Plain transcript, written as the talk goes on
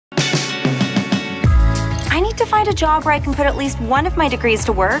to find a job where I can put at least one of my degrees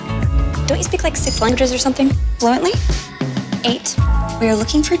to work. Don't you speak like 6 languages or something fluently? 8. We are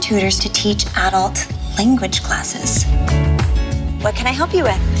looking for tutors to teach adult language classes. What can I help you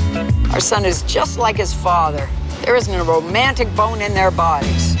with? Our son is just like his father. There isn't a romantic bone in their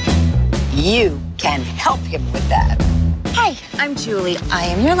bodies. You can help him with that. Hi, I'm Julie. I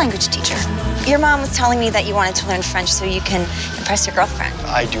am your language teacher. Your mom was telling me that you wanted to learn French so you can impress your girlfriend.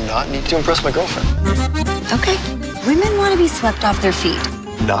 I do not need to impress my girlfriend. Okay. Women want to be swept off their feet.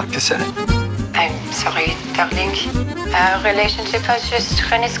 Not Cassette. I'm sorry, darling. Our relationship has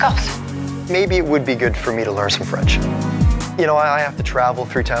just run its course. Maybe it would be good for me to learn some French. You know, I have to travel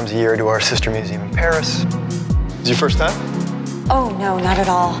 3 times a year to our sister museum in Paris. Is it your first time? Oh, no, not at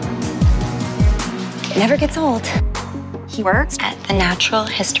all. It never gets old. He works At the Natural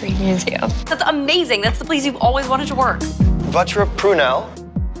History Museum. That's amazing. That's the place you've always wanted to work. Votre prunelle.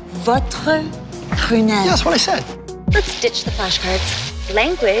 Votre prunelle. Yeah, that's what I said. Let's ditch the flashcards.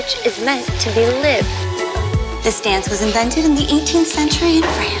 Language is meant to be lived. This dance was invented in the 18th century in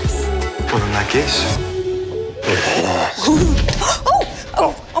France. Well, in that case.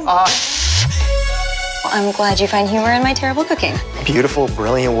 I'm glad you find humor in my terrible cooking. Beautiful,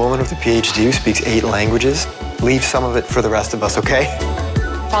 brilliant woman with a PhD who speaks 8 languages. Leave some of it for the rest of us, okay?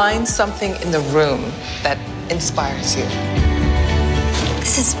 Find something in the room that inspires you.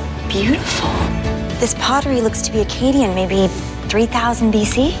 This is beautiful. This pottery looks to be Akkadian, maybe 3000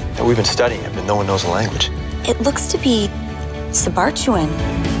 BC. Yeah, we've been studying it, but no one knows the language. It looks to be Sabartuan.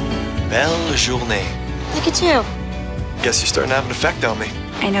 Belle journée. Look at you. Guess you're starting to have an effect on me.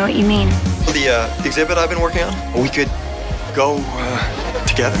 I know what you mean. The exhibit I've been working on, we could go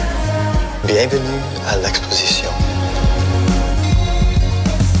together. Bienvenue à l'exposition.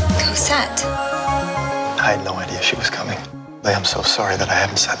 Cosette. I had no idea she was coming. I am so sorry that I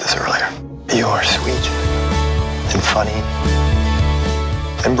haven't said this earlier. You are sweet and funny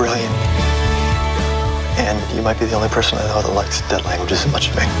and brilliant. And you might be the only person I know that likes dead languages as much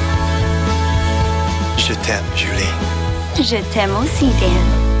as me. Je t'aime, Julie. Je t'aime aussi,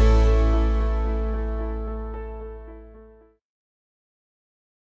 Dan.